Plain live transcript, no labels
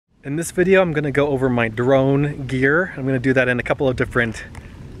In this video, I'm going to go over my drone gear. I'm going to do that in a couple of different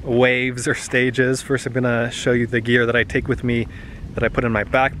waves or stages. First, I'm going to show you the gear that I take with me that I put in my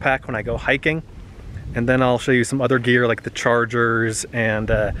backpack when I go hiking. And then I'll show you some other gear like the chargers and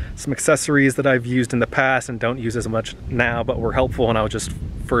some accessories that I've used in the past and don't use as much now, but were helpful when I was just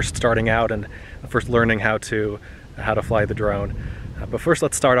first starting out and first learning how to fly the drone. But first,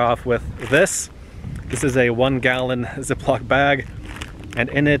 let's start off with this. This is a 1-gallon Ziploc bag. And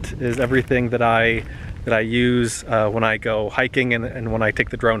in it is everything that I use when I go hiking and when I take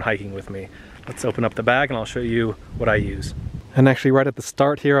the drone hiking with me. Let's open up the bag and I'll show you what I use. And actually right at the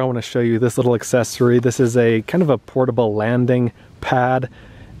start here, I want to show you this little accessory. This is a kind of a portable landing pad,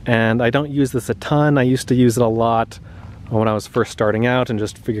 and I don't use this a ton. I used to use it a lot when I was first starting out and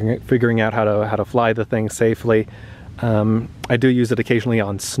just figuring out how to fly the thing safely. I do use it occasionally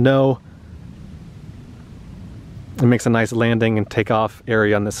on snow. It makes a nice landing and takeoff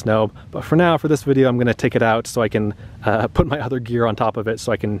area on the snow. But for now, for this video, I'm going to take it out so I can put my other gear on top of it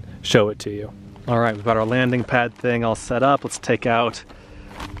so I can show it to you. All right, we've got our landing pad thing all set up. Let's take out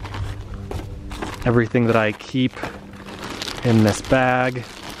everything that I keep in this bag.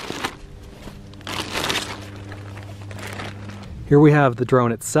 Here we have the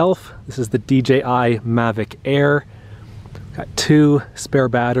drone itself. This is the DJI Mavic Air. Got 2 spare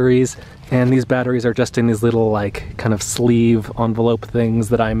batteries. And these batteries are just in these little like kind of sleeve envelope things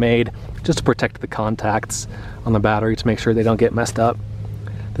that I made just to protect the contacts on the battery to make sure they don't get messed up.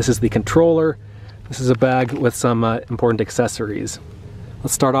 This is the controller. This is a bag with some important accessories.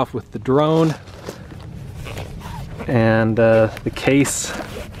 Let's start off with the drone and the case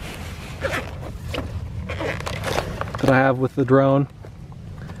that I have with the drone.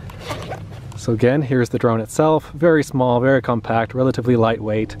 So again, here's the drone itself. Very small, very compact, relatively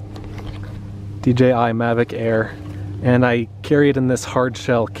lightweight. DJI Mavic Air, and I carry it in this hard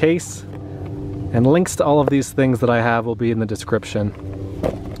shell case, and links to all of these things that I have will be in the description.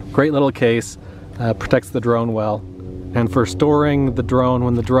 Great little case, protects the drone well, and for storing the drone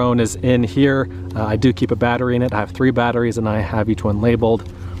when the drone is in here, I do keep a battery in it. I have 3 batteries and I have each one labeled.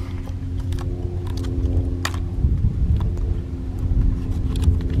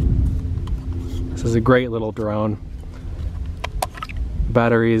 This is a great little drone.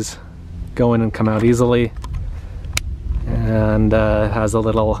 Batteries go in and come out easily, and it has a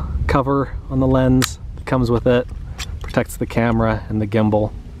little cover on the lens that comes with it, protects the camera and the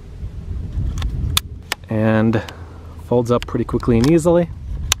gimbal, and folds up pretty quickly and easily.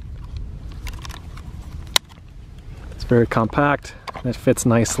 It's very compact and it fits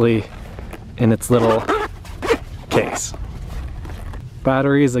nicely in its little case.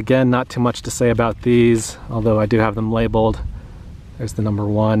 Batteries, again, not too much to say about these, although I do have them labeled. There's the number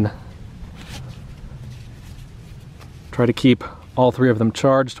 1. Try to keep all 3 of them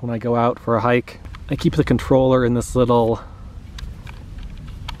charged when I go out for a hike. I keep the controller in this little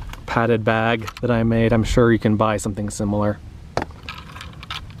padded bag that I made. I'm sure you can buy something similar.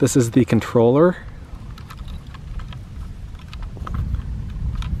 This is the controller.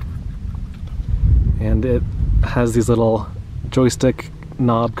 And it has these little joystick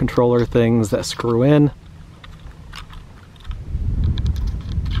knob controller things that screw in.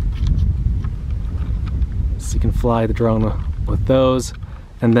 You can fly the drone with those,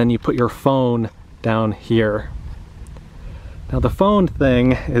 and then you put your phone down here. Now the phone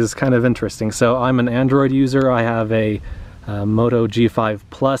thing is kind of interesting. So I'm an Android user. I have a Moto G5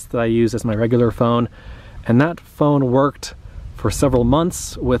 Plus that I use as my regular phone, and that phone worked for several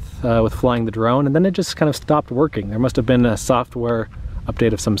months with flying the drone, and then it just kind of stopped working. There must have been a software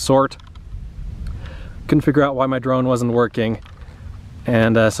update of some sort. Couldn't figure out why my drone wasn't working,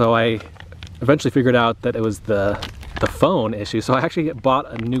 and so I eventually figured out that it was the phone issue. So I actually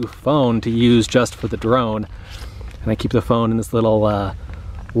bought a new phone to use just for the drone, and I keep the phone in this little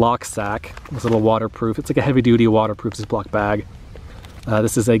LockSak, this little waterproof. It's like a heavy-duty waterproof Ziploc bag.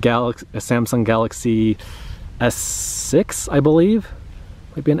 This is a Samsung Galaxy S6, I believe,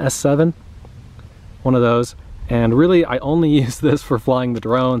 might be an S7, one of those. And really, I only use this for flying the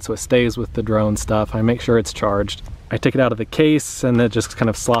drone, so it stays with the drone stuff. I make sure it's charged. I take it out of the case and it just kind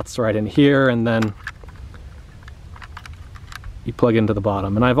of slots right in here, and then you plug into the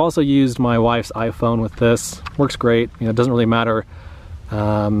bottom. And I've also used my wife's iPhone with this. Works great. You know, it doesn't really matter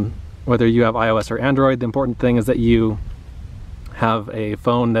whether you have iOS or Android. The important thing is that you have a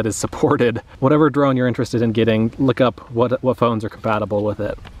phone that is supported. Whatever drone you're interested in getting, look up what phones are compatible with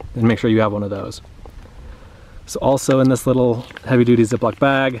it and make sure you have one of those. So also in this little heavy-duty Ziploc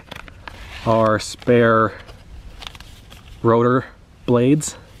bag are spare rotor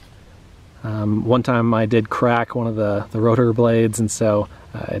blades. One time I did crack one of the rotor blades, and so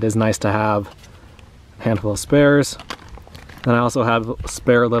it is nice to have a handful of spares. And I also have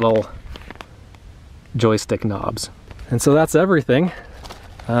spare little joystick knobs. And so that's everything.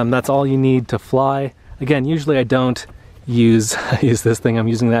 That's all you need to fly. Again, usually I don't use this thing. I'm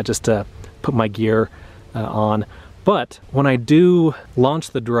using that just to put my gear on. But when I do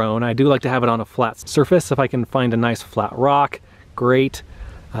launch the drone, I do like to have it on a flat surface. If I can find a nice flat rock, great.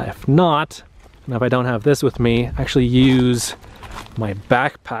 If not, and if I don't have this with me, I actually use my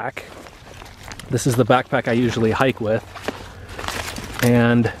backpack. This is the backpack I usually hike with.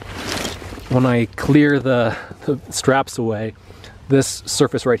 And when I clear the straps away, this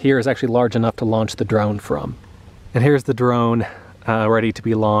surface right here is actually large enough to launch the drone from. And here's the drone ready to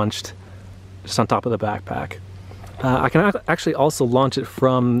be launched, just on top of the backpack. I can actually also launch it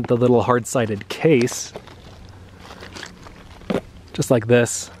from the little hard-sided case, just like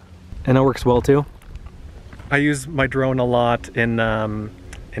this, and it works well too. I use my drone a lot in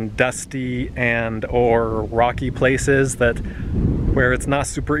dusty and or rocky places where it's not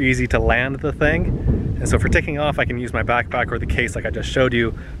super easy to land the thing. And so for taking off, I can use my backpack or the case like I just showed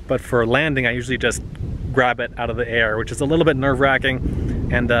you, but for landing, I usually just grab it out of the air, which is a little bit nerve-wracking.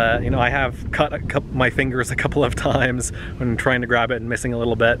 And you know, I have cut my fingers a couple of times when trying to grab it and missing a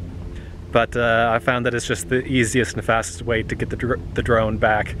little bit. But I found that it's just the easiest and fastest way to get the drone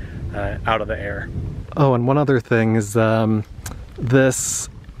back out of the air. Oh, and one other thing is this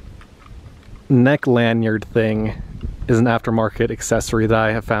neck lanyard thing is an aftermarket accessory that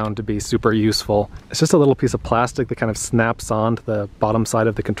I have found to be super useful. It's just a little piece of plastic that kind of snaps onto the bottom side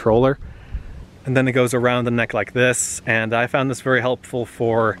of the controller. And then it goes around the neck like this, and I found this very helpful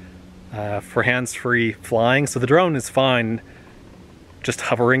for hands-free flying. So the drone is fine just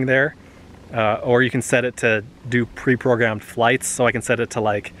hovering there, or you can set it to do pre-programmed flights. So I can set it to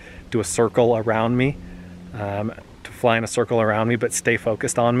like do a circle around me, to fly in a circle around me, but stay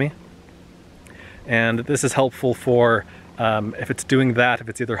focused on me. And this is helpful for if it's doing that, if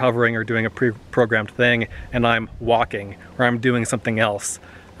it's either hovering or doing a pre-programmed thing, and I'm walking or I'm doing something else.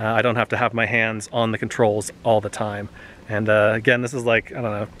 I don't have to have my hands on the controls all the time. And again, this is like, I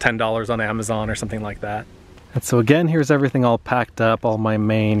don't know, $10 on Amazon or something like that. And so again, here's everything all packed up, all my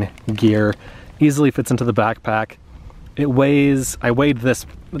main gear. Easily fits into the backpack. It weighs, I weighed this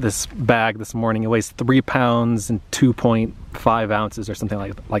bag this morning, it weighs 3 pounds and 2.5 ounces or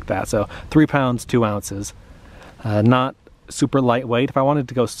something like that. So 3 pounds, 2 ounces. Not super lightweight. If I wanted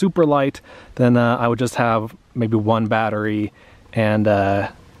to go super light, then I would just have maybe one battery and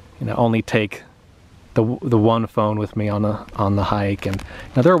you know, only take the one phone with me on the hike. And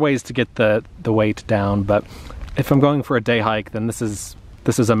now there are ways to get the weight down, but if I'm going for a day hike, then this is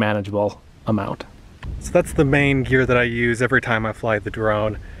a manageable amount. So that's the main gear that I use every time I fly the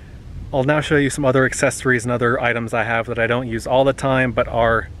drone. I'll now show you some other accessories and other items I have that I don't use all the time, but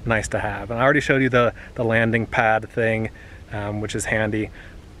are nice to have. And I already showed you the landing pad thing, which is handy.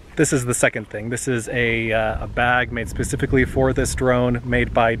 This is the second thing. This is a bag made specifically for this drone,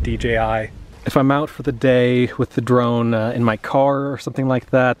 made by DJI. If I'm out for the day with the drone in my car or something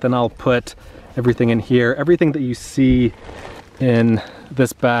like that, then I'll put everything in here. Everything that you see in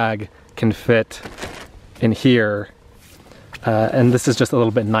this bag can fit in here. And this is just a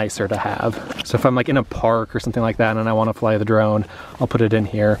little bit nicer to have. So if I'm like in a park or something like that and I want to fly the drone, I'll put it in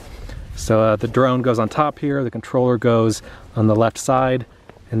here. So the drone goes on top here, the controller goes on the left side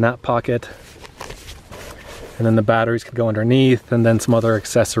in that pocket, and then the batteries can go underneath, and then some other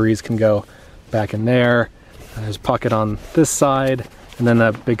accessories can go back in there. There's a pocket on this side, and then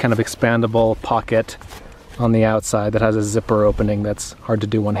a big kind of expandable pocket on the outside that has a zipper opening that's hard to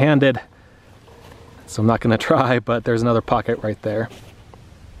do one-handed. So I'm not going to try, but there's another pocket right there.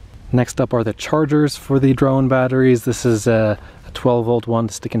 Next up are the chargers for the drone batteries. This is a 12-volt one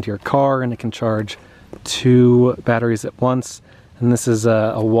to stick into your car, and it can charge 2 batteries at once. And this is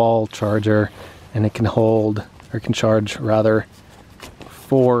a wall charger, and it can hold, or can charge rather,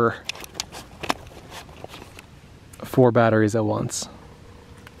 4 batteries at once.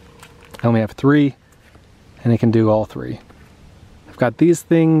 I only have 3, and it can do all 3. I've got these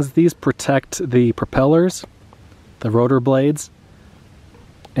things. These protect the propellers, the rotor blades,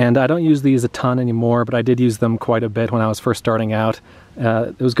 and I don't use these a ton anymore, but I did use them quite a bit when I was first starting out.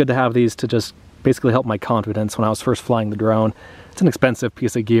 It was good to have these to just basically help my confidence when I was first flying the drone. It's an expensive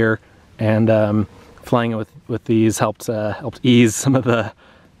piece of gear, and flying it with these helped ease some of the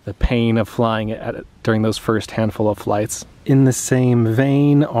pain of flying it during those first handful of flights. In the same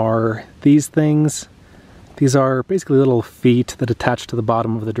vein are these things. These are basically little feet that attach to the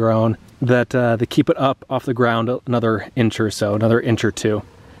bottom of the drone that they keep it up off the ground another inch or so, another inch or two.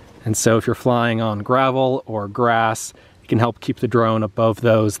 And so if you're flying on gravel or grass, it can help keep the drone above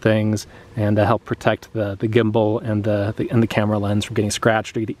those things and help protect the gimbal and the camera lens from getting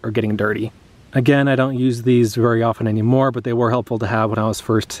scratched or getting dirty. Again, I don't use these very often anymore, but they were helpful to have when I was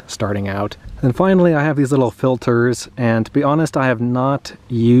first starting out. And finally, I have these little filters, and to be honest, I have not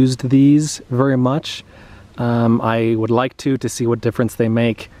used these very much. I would like to see what difference they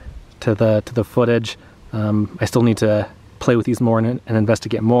make to the footage. I still need to play with these more and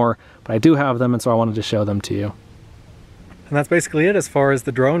investigate more, but I do have them, and so I wanted to show them to you. And that's basically it as far as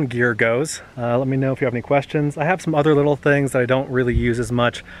the drone gear goes. Let me know if you have any questions. I have some other little things that I don't really use as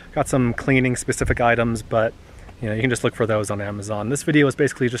much. Got some cleaning specific items, but you know, you can just look for those on Amazon. This video is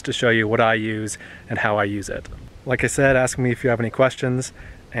basically just to show you what I use and how I use it. Like I said, ask me if you have any questions,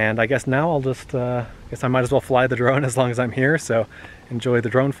 and I guess now I'll just, guess I might as well fly the drone as long as I'm here, so enjoy the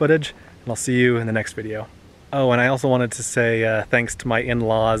drone footage, and I'll see you in the next video. Oh, and I also wanted to say thanks to my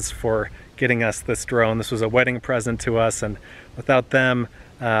in-laws for getting us this drone. This was a wedding present to us, and without them,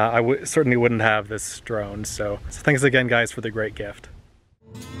 I certainly wouldn't have this drone. So thanks again, guys, for the great gift.